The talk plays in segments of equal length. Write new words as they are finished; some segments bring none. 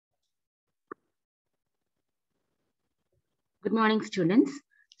Good morning, students.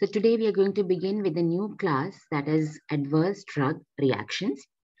 So today we are going to begin with a new class, that is adverse drug reactions.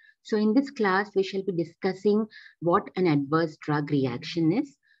 So in this class, we shall be discussing what an adverse drug reaction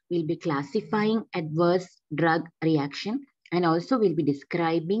is. We'll be classifying adverse drug reaction, and also we'll be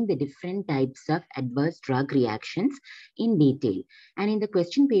describing the different types of adverse drug reactions in detail. And in the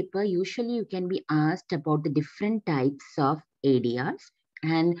question paper, usually you can be asked about the different types of ADRs,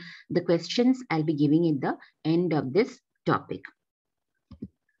 and the questions I'll be giving at the end of this topic.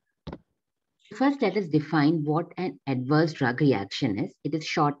 First, let us define what an adverse drug reaction is. It is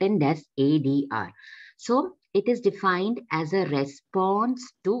shortened as ADR. So, it is defined as a response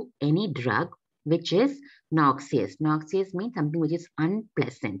to any drug which is noxious. Noxious means something which is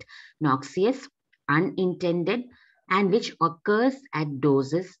unpleasant. Noxious, unintended, and which occurs at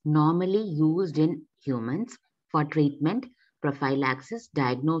doses normally used in humans for treatment, prophylaxis,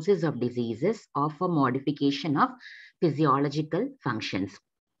 diagnosis of diseases, or for modification of physiological functions.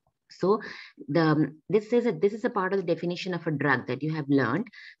 So this is a part of the definition of a drug that you have learned.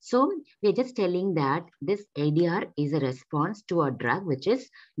 So we're just telling that this ADR is a response to a drug which is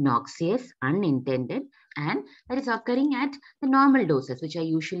noxious, unintended, and that is occurring at the normal doses, which are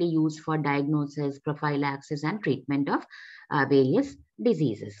usually used for diagnosis, prophylaxis, and treatment of various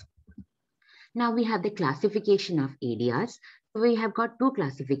diseases. Now we have the classification of ADRs. We have got two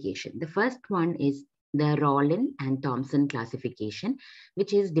classifications. The first one is the Rollin and Thomson classification,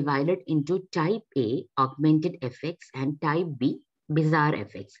 which is divided into type A, augmented effects, and type B, bizarre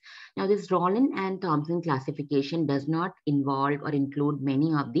effects. Now, this Rollin and Thomson classification does not involve or include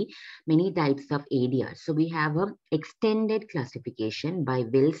many types of ADRs. So we have an extended classification by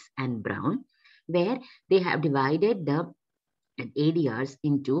Wills and Brown, where they have divided the ADRs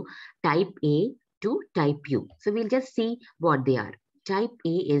into type A to type U. So we'll just see what they are. Type A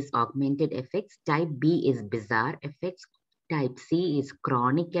is augmented effects, type B is bizarre effects, type C is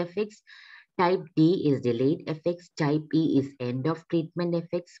chronic effects, type D is delayed effects, type E is end of treatment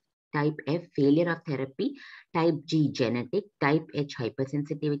effects, type F failure of therapy, type G genetic, type H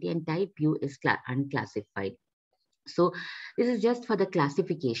hypersensitivity, and type U is unclassified. So this is just for the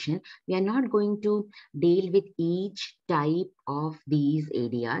classification. We are not going to deal with each type of these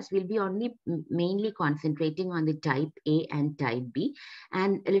ADRs. We'll be only mainly concentrating on the type A and type B,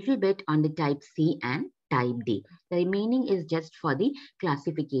 and a little bit on the type C and type D. The remaining is just for the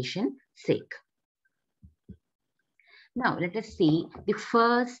classification sake. Now let us see the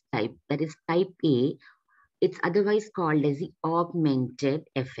first type, that is type A. It's otherwise called as the augmented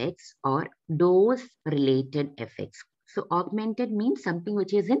effects or dose-related effects. So augmented means something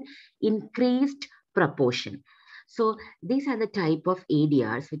which is in increased proportion. So these are the type of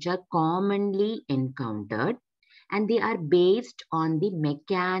ADRs which are commonly encountered, and they are based on the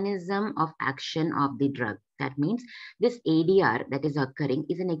mechanism of action of the drug. That means this ADR that is occurring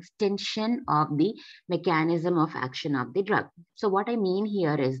is an extension of the mechanism of action of the drug. So what I mean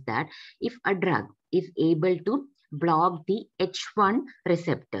here is that if a drug is able to block the H1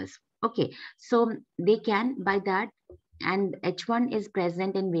 receptors, okay, so they can by that, and H1 is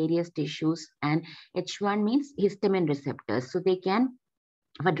present in various tissues, and H1 means histamine receptors. So they can,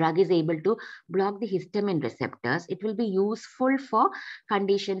 if a drug is able to block the histamine receptors, it will be useful for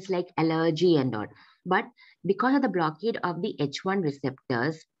conditions like allergy and all. But because of the blockade of the H1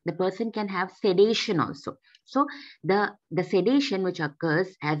 receptors, the person can have sedation also. So the sedation which occurs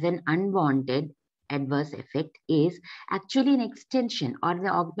as an unwanted adverse effect is actually an extension or the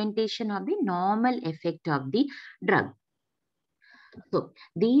augmentation of the normal effect of the drug. So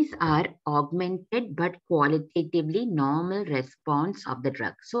these are augmented but qualitatively normal response of the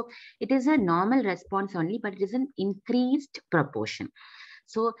drug. So it is a normal response only, but it is an increased proportion.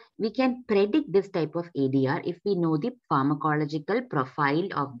 So we can predict this type of ADR if we know the pharmacological profile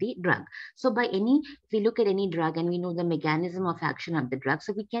of the drug. So if we look at any drug and we know the mechanism of action of the drug,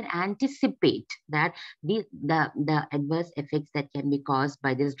 so we can anticipate that the adverse effects that can be caused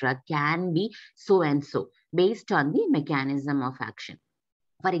by this drug can be so and so based on the mechanism of action.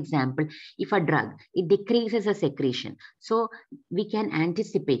 For example, if a drug, it decreases a secretion, so we can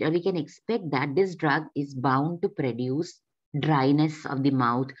anticipate or we can expect that this drug is bound to produce dryness of the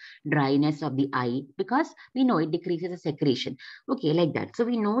mouth, dryness of the eye, because we know it decreases the secretion. Okay, like that. So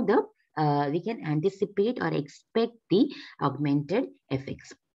we know we can anticipate or expect the augmented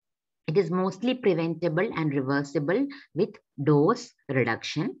effects. It is mostly preventable and reversible with dose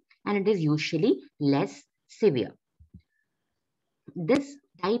reduction, and it is usually less severe. This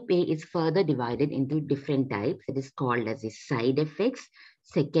type A is further divided into different types. It is called as the side effects,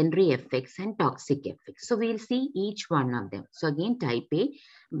 secondary effects, and toxic effects. So we'll see each one of them. So again, type A,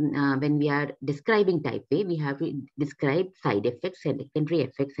 when we are describing type A, we have to describe side effects, secondary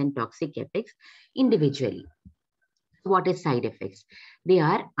effects, and toxic effects individually. What is side effects? They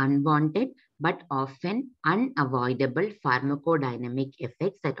are unwanted but often unavoidable pharmacodynamic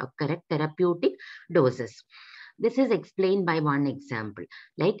effects that occur at therapeutic doses. This is explained by one example.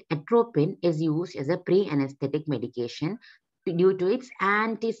 Like atropine is used as a pre-anesthetic medication due to its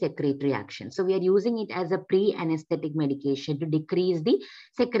anti-secretory action. So we are using it as a pre-anesthetic medication to decrease the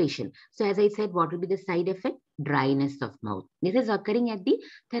secretion. So as I said, what will be the side effect? Dryness of mouth. This is occurring at the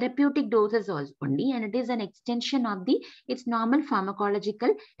therapeutic doses only, and it is an extension of its normal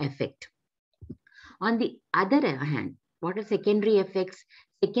pharmacological effect. On the other hand, what are secondary effects?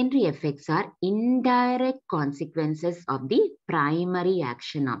 Secondary effects are indirect consequences of the primary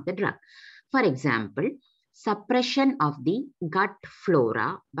action of the drug. For example, suppression of the gut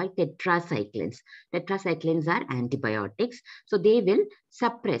flora by tetracyclines. Tetracyclines are antibiotics, so they will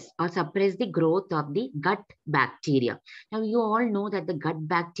suppress the growth of the gut bacteria. Now, you all know that the gut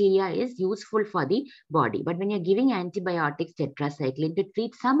bacteria is useful for the body, but when you're giving antibiotics, tetracycline, to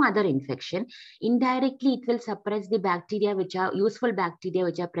treat some other infection, indirectly it will suppress the bacteria which are useful bacteria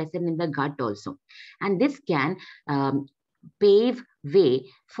which are present in the gut also. And this can pave way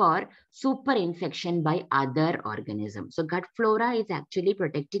for super infection by other organisms. So gut flora is actually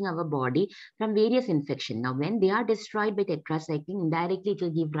protecting our body from various infections. Now, when they are destroyed by tetracycline, indirectly it will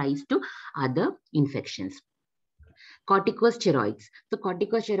give rise to other infections. Corticosteroids. So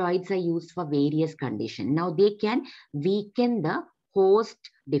corticosteroids are used for various conditions. Now, they can weaken the host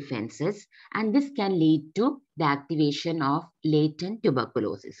defenses, and this can lead to the activation of latent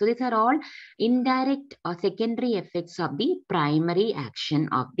tuberculosis. So these are all indirect or secondary effects of the primary action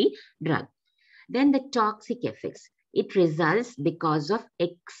of the drug. Then the toxic effects. It results because of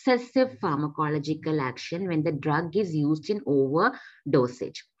excessive pharmacological action when the drug is used in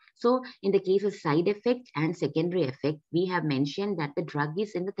overdosage. So in the case of side effect and secondary effect, we have mentioned that the drug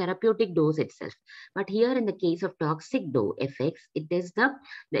is in the therapeutic dose itself. But here in the case of toxic dose effects, it is the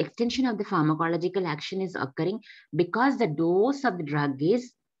extension of the pharmacological action is occurring because the dose of the drug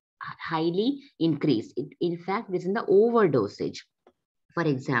is highly increased. In fact, this is in the overdosage. For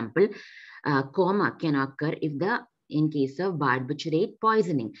example, coma can occur in case of barbiturate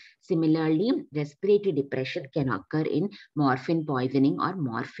poisoning. Similarly, respiratory depression can occur in morphine poisoning or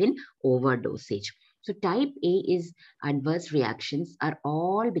morphine overdosage. So type A is adverse reactions are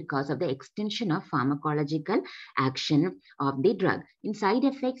all because of the extension of pharmacological action of the drug. In side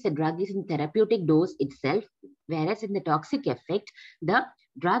effects, the drug is in therapeutic dose itself, whereas in the toxic effect, the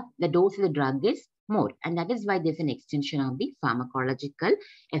dose of the drug is more, and that is why there's an extension of the pharmacological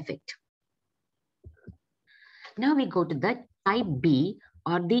effect. Now we go to the type B,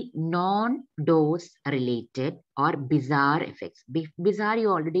 or the non-dose related or bizarre effects. Bizarre, you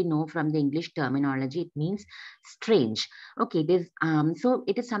already know from the English terminology, it means strange. Okay, so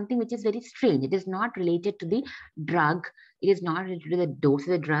it is something which is very strange. It is not related to the drug. It is not related to the dose of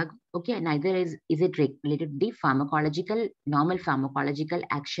the drug. Okay, neither is it related to the normal pharmacological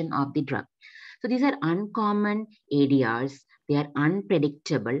action of the drug. So these are uncommon ADRs. They are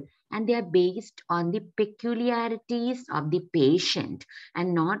unpredictable, and they are based on the peculiarities of the patient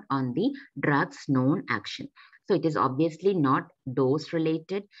and not on the drug's known action. So it is obviously not dose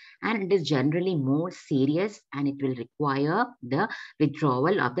related, and it is generally more serious, and it will require the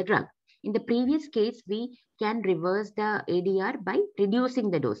withdrawal of the drug. In the previous case, we can reverse the ADR by reducing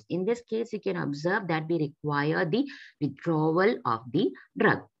the dose. In this case, you can observe that we require the withdrawal of the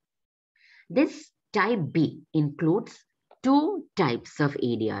drug. This type B includes two types of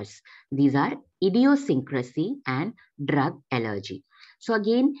ADRs. These are idiosyncrasy and drug allergy. So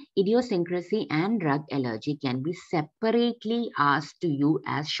again, idiosyncrasy and drug allergy can be separately asked to you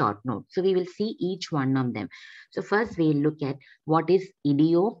as short notes. So we will see each one of them. So first we will look at what is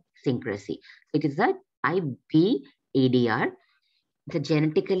idiosyncrasy. It is a type B ADR. It's a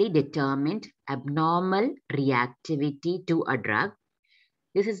genetically determined abnormal reactivity to a drug.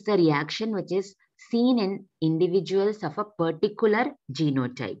 This is the reaction which is seen in individuals of a particular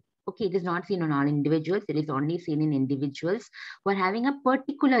genotype. Okay, it is not seen on all individuals. It is only seen in individuals who are having a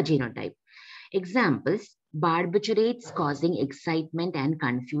particular genotype. Examples: barbiturates causing excitement and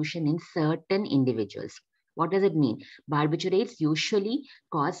confusion in certain individuals. What does it mean? Barbiturates usually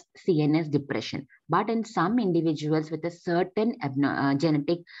cause CNS depression, but in some individuals with a certain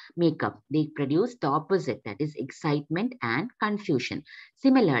genetic makeup, they produce the opposite, that is excitement and confusion.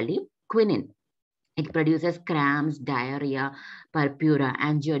 Similarly, quinine It produces cramps, diarrhea, purpura,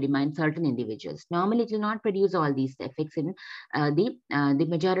 angioedema in certain individuals. Normally, it will not produce all these effects in the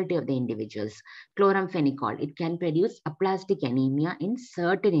majority of the individuals. Chloramphenicol, it can produce aplastic anemia in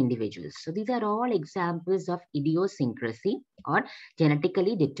certain individuals. So these are all examples of idiosyncrasy or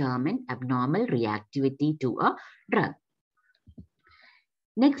genetically determined abnormal reactivity to a drug.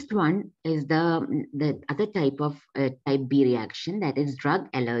 Next one is the other type of type B reaction, that is drug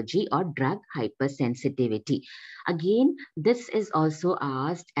allergy or drug hypersensitivity. Again, this is also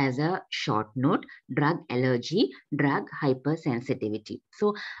asked as a short note, drug allergy, drug hypersensitivity.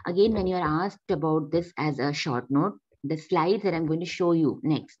 So again, when you are asked about this as a short note, the slides that I'm going to show you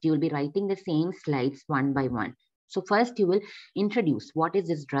next, you will be writing the same slides one by one. So first you will introduce what is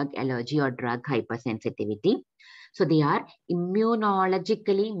this drug allergy or drug hypersensitivity. So they are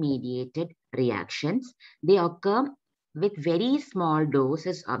immunologically mediated reactions. They occur with very small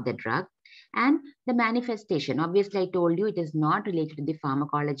doses of the drug, and the manifestation, obviously I told you it is not related to the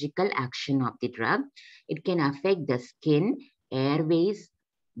pharmacological action of the drug. It can affect the skin, airways,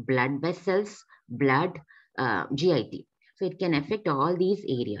 blood vessels, blood, GIT. So it can affect all these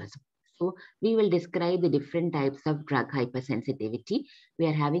areas. So we will describe the different types of drug hypersensitivity. We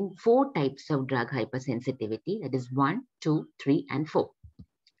are having 4 types of drug hypersensitivity, that is 1, 2, 3, and 4.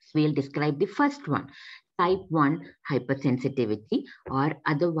 So we'll describe the first one, type 1 hypersensitivity, or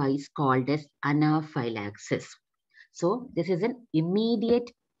otherwise called as anaphylaxis. So this is an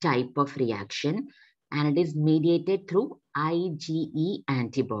immediate type of reaction, and it is mediated through IgE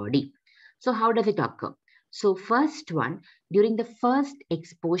antibody. So how does it occur? So first one, during the first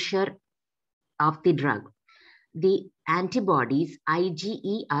exposure of the drug, the antibodies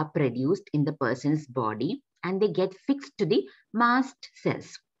IgE are produced in the person's body and they get fixed to the mast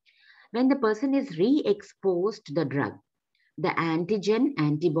cells. When the person is re-exposed to the drug, the antigen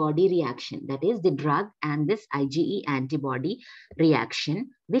antibody reaction, that is the drug and this IgE antibody reaction,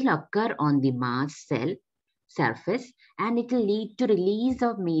 will occur on the mast cell surface, and it will lead to release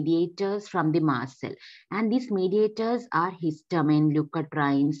of mediators from the mast cell. And these mediators are histamine,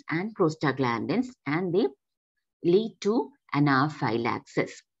 leukotrienes, and prostaglandins, and they lead to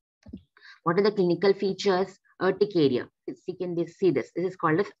anaphylaxis. What are the clinical features? Urticaria. You can see this. This is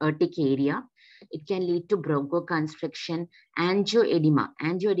called as urticaria. It can lead to bronchoconstriction, angioedema.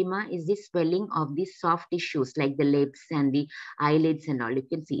 Angioedema is the swelling of the soft tissues like the lips and the eyelids and all. You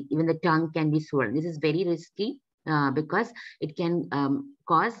can see even the tongue can be swollen. This is very risky because it can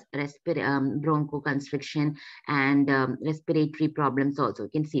cause bronchoconstriction and respiratory problems also. You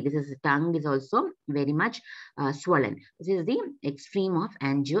can see this is the tongue is also very much swollen. This is the extreme of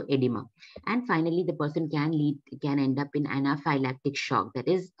angioedema. And finally, the person can end up in anaphylactic shock, that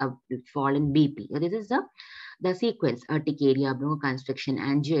is a fall in BP. So this is the sequence: urticaria, bronchoconstriction,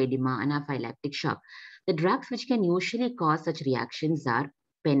 angioedema, anaphylactic shock. The drugs which can usually cause such reactions are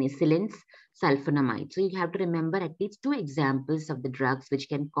penicillins, sulfonamide. So you have to remember at least 2 examples of the drugs which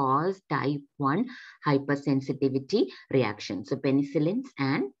can cause type 1 hypersensitivity reaction. So penicillins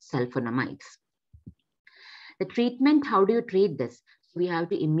and sulfonamides. The treatment, how do you treat this? We have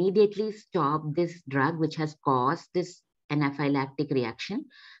to immediately stop this drug which has caused this anaphylactic reaction,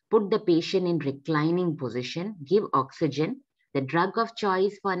 put the patient in reclining position, give oxygen. The drug of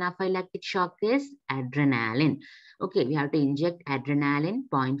choice for anaphylactic shock is adrenaline. Okay, we have to inject adrenaline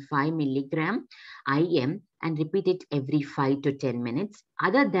 0.5 milligram IM and repeat it every 5 to 10 minutes.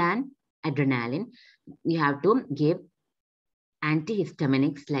 Other than adrenaline, we have to give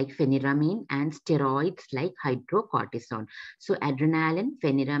antihistaminics like phenyramine and steroids like hydrocortisone. So adrenaline,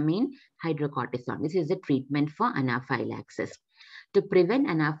 phenyramine, hydrocortisone. This is the treatment for anaphylaxis. To prevent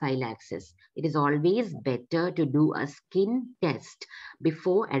anaphylaxis, it is always better to do a skin test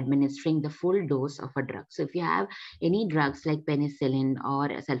before administering the full dose of a drug. So if you have any drugs like penicillin or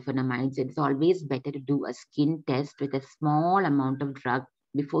sulfonamides, it's always better to do a skin test with a small amount of drug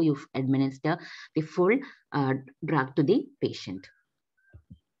before you administer the full drug to the patient.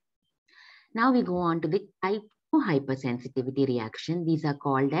 Now we go on to the type 2 hypersensitivity reaction. These are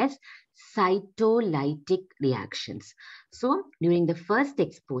called as cytolytic reactions. So during the first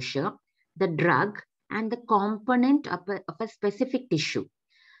exposure, the drug and the component of a specific tissue,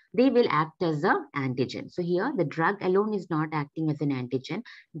 they will act as an antigen. So here the drug alone is not acting as an antigen.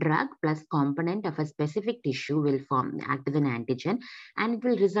 Drug plus component of a specific tissue will act as an antigen, and it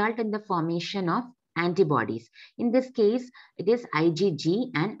will result in the formation of antibodies. In this case, it is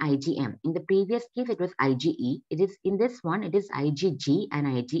IgG and IgM. In the previous case, it was IgE. In this one, it is IgG and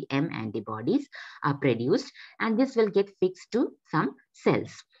IgM antibodies are produced, and this will get fixed to some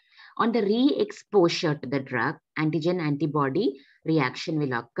cells. On the re-exposure to the drug, antigen antibody reaction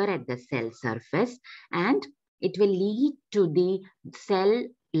will occur at the cell surface, and it will lead to the cell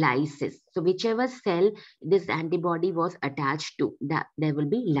lysis. So whichever cell this antibody was attached to, that there will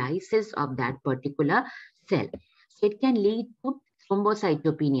be lysis of that particular cell. So it can lead to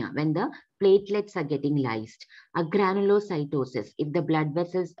thrombocytopenia when the platelets are getting lysed, a granulocytosis if the blood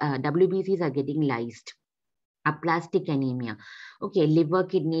vessels, WBCs are getting lysed, aplastic anemia. Okay, liver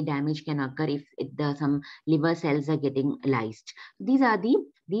kidney damage can occur if some liver cells are getting lysed. These are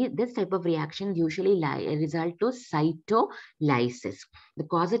this type of reaction usually result to cytolysis. The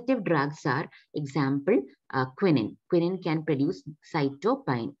causative drugs are, example, quinine. Quinine can produce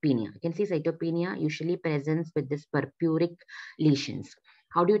cytopenia. You can see cytopenia usually presents with this purpuric lesions.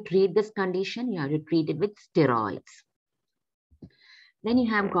 How do you treat this condition? You have to treat it with steroids. Then you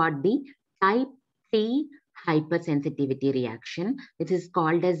have got the type C hypersensitivity reaction. This is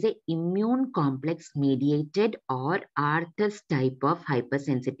called as the immune complex mediated or Arthur's type of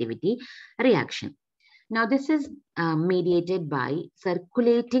hypersensitivity reaction. Now, this is mediated by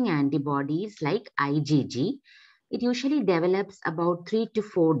circulating antibodies like IgG. It usually develops about 3 to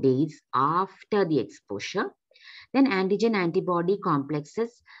 4 days after the exposure. Then antigen antibody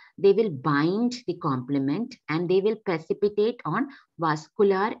complexes, they will bind the complement and they will precipitate on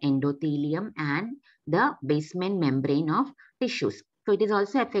vascular endothelium and the basement membrane of tissues. So it is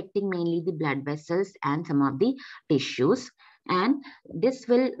also affecting mainly the blood vessels and some of the tissues. And this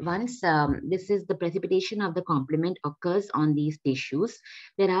will, once this is the precipitation of the complement occurs on these tissues,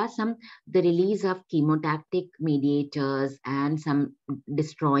 there are the release of chemotactic mediators and some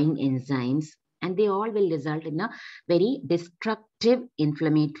destroying enzymes, and they all will result in a very destructive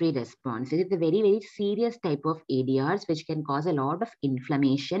inflammatory response. It is a very, very serious type of ADRs which can cause a lot of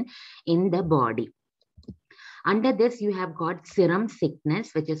inflammation in the body. Under this, you have got serum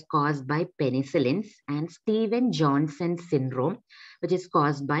sickness, which is caused by penicillins, and Stevens-Johnson syndrome, which is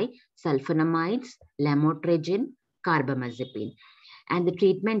caused by sulfonamides, lamotrigine, carbamazepine. And the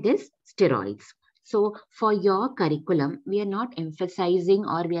treatment is steroids. So for your curriculum, we are not emphasizing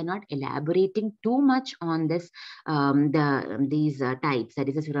or we are not elaborating too much on this, these types, that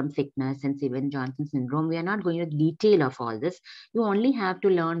is a serum sickness and Stevens-Johnson syndrome. We are not going into detail of all this. You only have to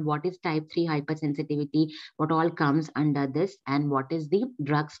learn what is type 3 hypersensitivity, what all comes under this, and what is the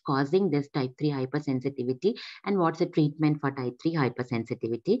drugs causing this type 3 hypersensitivity, and what's the treatment for type 3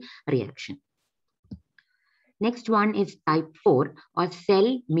 hypersensitivity reaction. Next one is type 4 or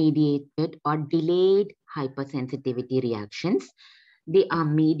cell-mediated or delayed hypersensitivity reactions. They are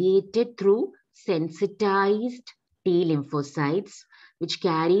mediated through sensitized T lymphocytes which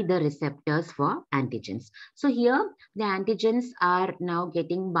carry the receptors for antigens. So here the antigens are now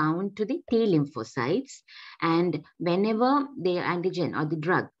getting bound to the T lymphocytes, and whenever the antigen or the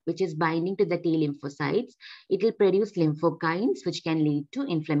drug which is binding to the T lymphocytes, it will produce lymphokines which can lead to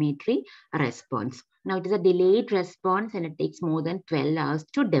inflammatory response. Now it is a delayed response and it takes more than 12 hours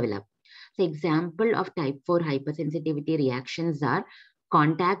to develop. So example of type 4 hypersensitivity reactions are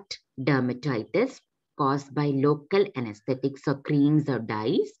contact dermatitis caused by local anesthetics or creams or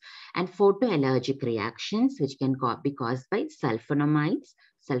dyes, and photoallergic reactions which can be caused by sulfonamides,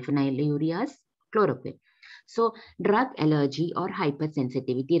 sulfonylureas, chloroquine. So drug allergy or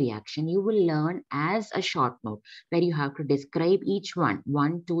hypersensitivity reaction, you will learn as a short note where you have to describe each one,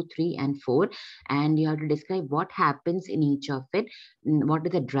 1, 2, 3, and 4, and you have to describe what happens in each of it, what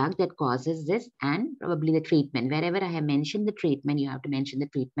is the drug that causes this, and probably the treatment. Wherever I have mentioned the treatment, you have to mention the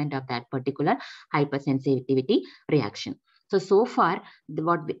treatment of that particular hypersensitivity reaction. So far,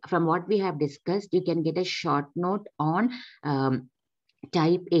 from what we have discussed, you can get a short note on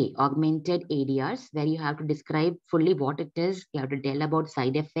type A, augmented ADRs, where you have to describe fully what it is. You have to tell about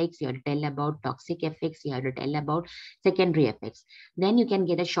side effects. You have to tell about toxic effects. You have to tell about secondary effects. Then you can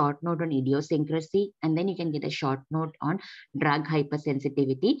get a short note on idiosyncrasy, and then you can get a short note on drug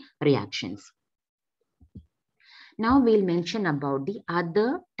hypersensitivity reactions. Now we'll mention about the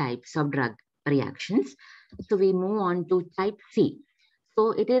other types of drug reactions. So we move on to type C.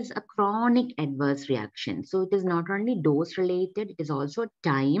 So it is a chronic adverse reaction. So it is not only dose related, it is also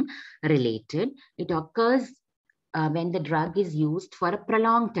time related. It occurs when the drug is used for a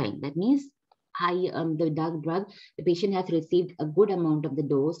prolonged time. That means the patient has received a good amount of the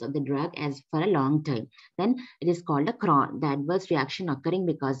dose of the drug as for a long time. Then it is called the adverse reaction occurring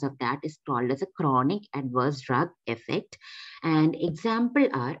because of that is called as a chronic adverse drug effect. And example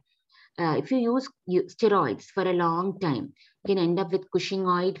are, if you use steroids for a long time, you can end up with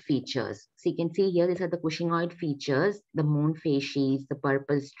Cushingoid features. So you can see here, these are the Cushingoid features, the moon facies, the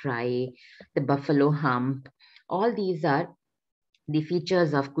purple stripe, the buffalo hump. All these are the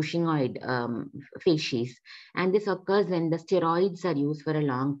features of Cushingoid facies, and this occurs when the steroids are used for a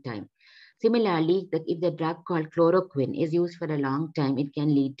long time. Similarly, if the drug called chloroquine is used for a long time, it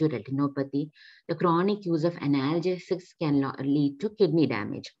can lead to retinopathy. The chronic use of analgesics can lead to kidney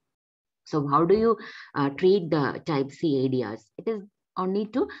damage. So how do you treat the type C ADRs? It is only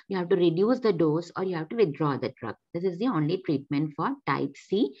you have to reduce the dose or you have to withdraw the drug. This is the only treatment for type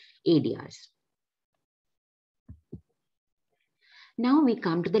C ADRs. Now we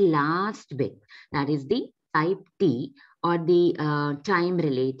come to the last bit, that is the type T, or the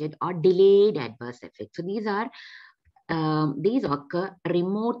time-related or delayed adverse effects. So these occur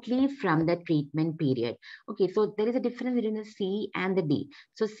remotely from the treatment period. Okay, so there is a difference between the C and the D.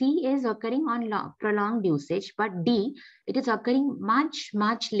 So C is occurring on prolonged usage, but D, it is occurring much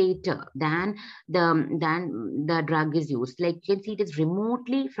later than the drug is used. Like you can see, it is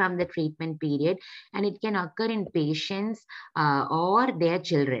remotely from the treatment period, and it can occur in patients or their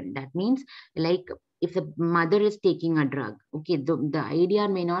children. That means, like, if the mother is taking a drug, okay, the idea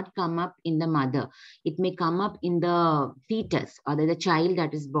may not come up in the mother. It may come up in the fetus or the child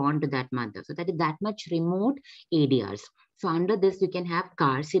that is born to that mother. So that is that much remote ADRs. So under this, you can have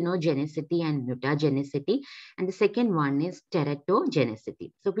carcinogenicity and mutagenicity. And the second one is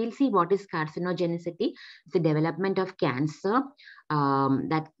teratogenicity. So we'll see what is carcinogenicity. It's the development of cancer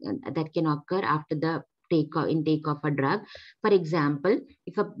that can occur after the intake of a drug. For example,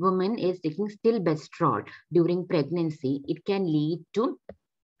 if a woman is taking stilbestrol during pregnancy, it can lead to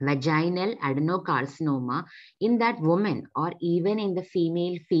vaginal adenocarcinoma in that woman or even in the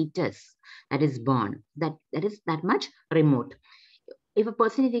female fetus that is born. That is that much remote. If a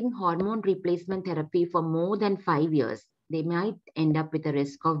person is taking hormone replacement therapy for more than 5 years, they might end up with a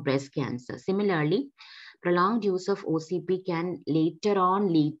risk of breast cancer. Similarly, prolonged use of OCP can later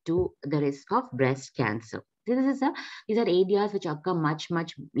on lead to the risk of breast cancer. These are ADRs which occur much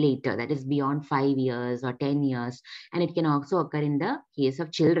later, that is beyond 5 years or 10 years. And it can also occur in the case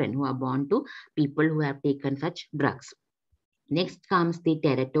of children who are born to people who have taken such drugs. Next comes the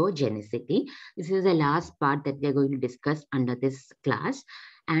teratogenicity. This is the last part that we are going to discuss under this class.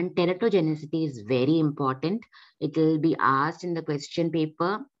 And teratogenicity is very important. It will be asked in the question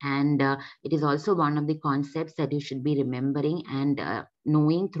paper, and it is also one of the concepts that you should be remembering and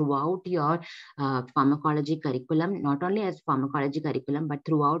knowing throughout your pharmacology curriculum. Not only as pharmacology curriculum, but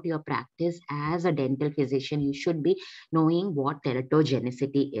throughout your practice as a dental physician, you should be knowing what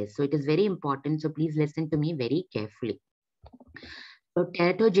teratogenicity is. So it is very important. So please listen to me very carefully. So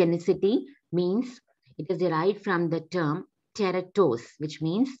teratogenicity means, it is derived from the term teratos, which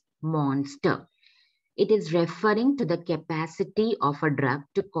means monster. It is referring to the capacity of a drug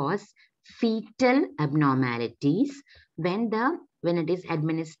to cause fetal abnormalities when it is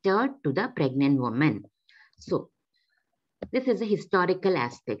administered to the pregnant woman. So this is a historical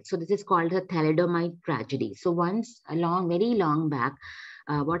aspect. So this is called the thalidomide tragedy. So once, very long back,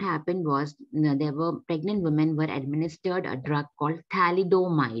 what happened was, there were pregnant women were administered a drug called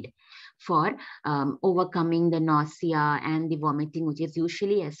thalidomide for overcoming the nausea and the vomiting, which is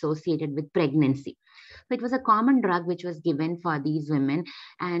usually associated with pregnancy. So it was a common drug which was given for these women,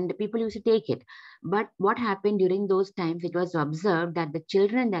 and people used to take it. But what happened during those times, it was observed that the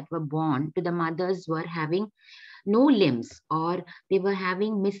children that were born to the mothers were having no limbs, or they were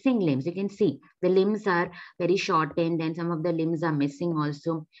having missing limbs. You can see the limbs are very shortened and some of the limbs are missing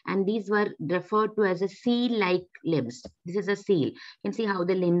also. And these were referred to as a seal-like limbs. This is a seal. You can see how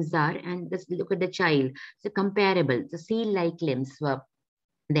the limbs are, and just look at the child. So comparable, the seal-like limbs were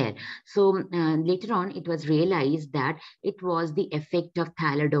there. So later on, it was realized that it was the effect of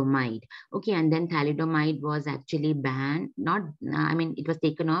thalidomide. Okay, and then thalidomide was actually banned. It was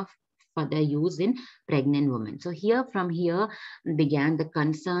taken off for the use in pregnant women. So from here began the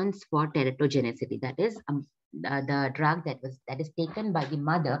concerns for teratogenicity. That is, the drug that is taken by the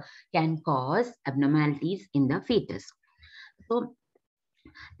mother can cause abnormalities in the fetus. So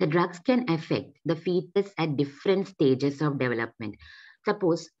the drugs can affect the fetus at different stages of development.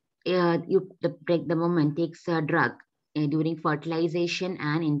 Suppose the woman takes a drug during fertilization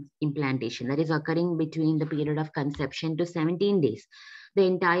and implantation, that is occurring between the period of conception to 17 days. The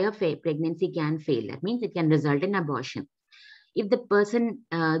entire pregnancy can fail. That means it can result in abortion. If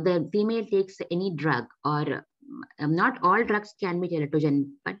the female takes any drug, or not all drugs can be teratogenic,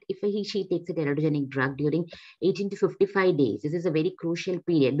 but if she takes a teratogenic drug during 18 to 55 days, this is a very crucial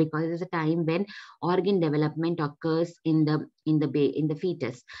period, because it is a time when organ development occurs in the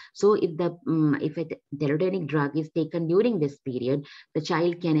fetus. So if a teratogenic drug is taken during this period, the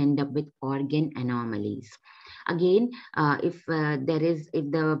child can end up with organ anomalies. Again, if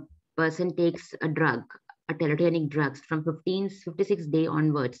the person takes a drug teratogenic drugs from 56 day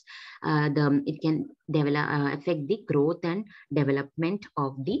onwards, it can develop affect the growth and development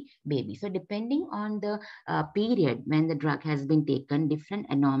of the baby. So depending on the period when the drug has been taken, different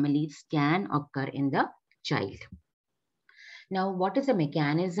anomalies can occur in the child. Now, what is the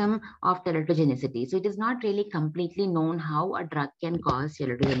mechanism of teratogenicity? So it is not really completely known how a drug can cause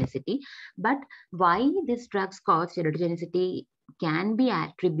teratogenicity, but why these drugs cause teratogenicity can be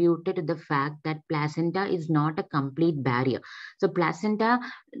attributed to the fact that placenta is not a complete barrier. So placenta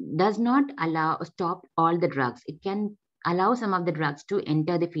does not stop all the drugs. It can allow some of the drugs to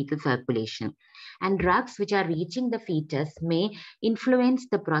enter the fetal circulation. And drugs which are reaching the fetus may influence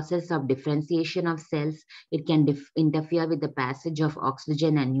the process of differentiation of cells. It can interfere with the passage of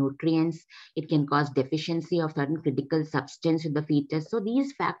oxygen and nutrients. It can cause deficiency of certain critical substance in the fetus. So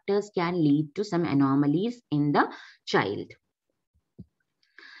these factors can lead to some anomalies in the child.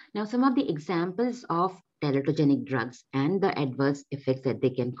 Now, some of the examples of teratogenic drugs and the adverse effects that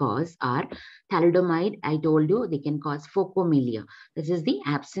they can cause are thalidomide. I told you they can cause phocomelia. This is the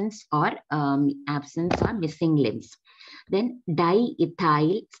absence or missing limbs. Then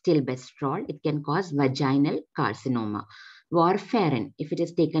diethyl stilbestrol, it can cause vaginal carcinoma. Warfarin, if it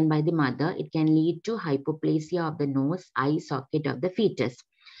is taken by the mother, it can lead to hypoplasia of the nose, eye socket of the fetus.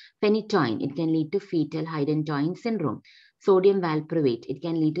 Phenytoin, it can lead to fetal hydantoin syndrome. Sodium valproate, it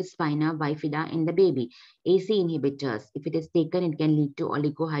can lead to spina bifida in the baby. AC inhibitors, if it is taken, it can lead to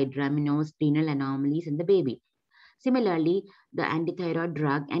oligohydramnios, renal anomalies in the baby. Similarly, the antithyroid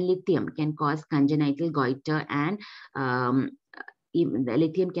drug and lithium can cause congenital goiter, and even the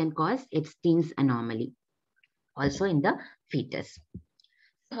lithium can cause Epstein's anomaly also in the fetus.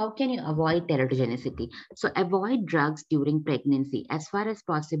 How can you avoid teratogenicity? So avoid drugs during pregnancy. As far as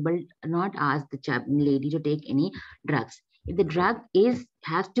possible, not ask the lady to take any drugs. If the drug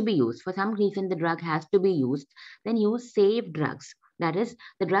has to be used, for some reason the drug has to be used, then use safe drugs. That is,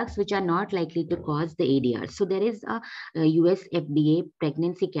 the drugs which are not likely to cause the ADR. So there is a US FDA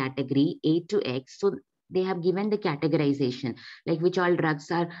pregnancy category A to X. So they have given the categorization, like which all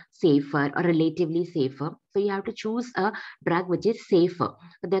drugs are safer or relatively safer. So you have to choose a drug which is safer.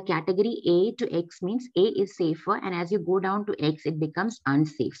 The category A to X means A is safer, and as you go down to X, it becomes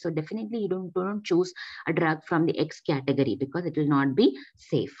unsafe. So definitely you don't choose a drug from the X category because it will not be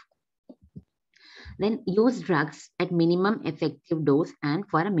safe. Then use drugs at minimum effective dose and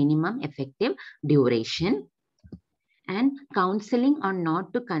for a minimum effective duration. And counseling on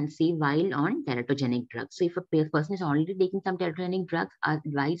not to conceive while on teratogenic drugs. So if a person is already taking some teratogenic drugs,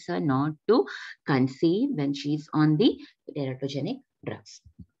 advise her not to conceive when she's on the teratogenic drugs.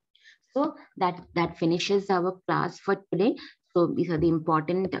 So that finishes our class for today. So these are the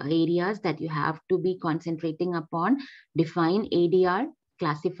important areas that you have to be concentrating upon. Define ADR,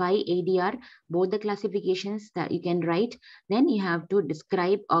 classify ADR, both the classifications that you can write. Then you have to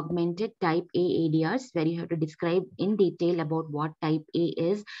describe augmented type A ADRs, where you have to describe in detail about what type A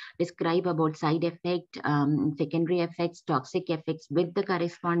is, describe about side effect, secondary effects, toxic effects with the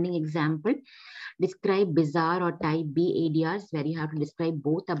corresponding example. Describe bizarre or type B ADRs, where you have to describe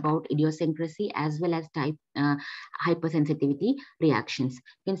both about idiosyncrasy as well as type hypersensitivity reactions.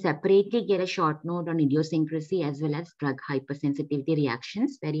 You can separately get a short note on idiosyncrasy as well as drug hypersensitivity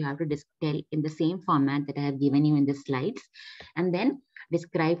reactions, where you have to tell in the same format that I have given you in the slides. And then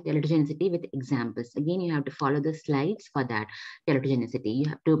describe teratogenicity with examples. Again, you have to follow the slides for that teratogenicity. You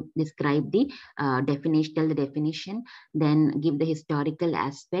have to describe the definition, tell the definition, then give the historical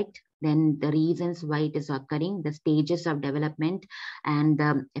aspect, then the reasons why it is occurring, the stages of development, and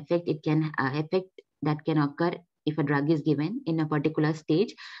the effect that can occur if a drug is given in a particular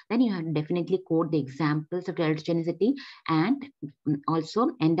stage. Then you have to definitely quote the examples of teratogenicity, and also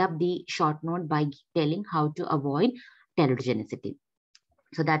end up the short note by telling how to avoid teratogenicity.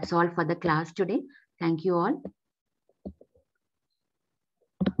 So that's all for the class today. Thank you all.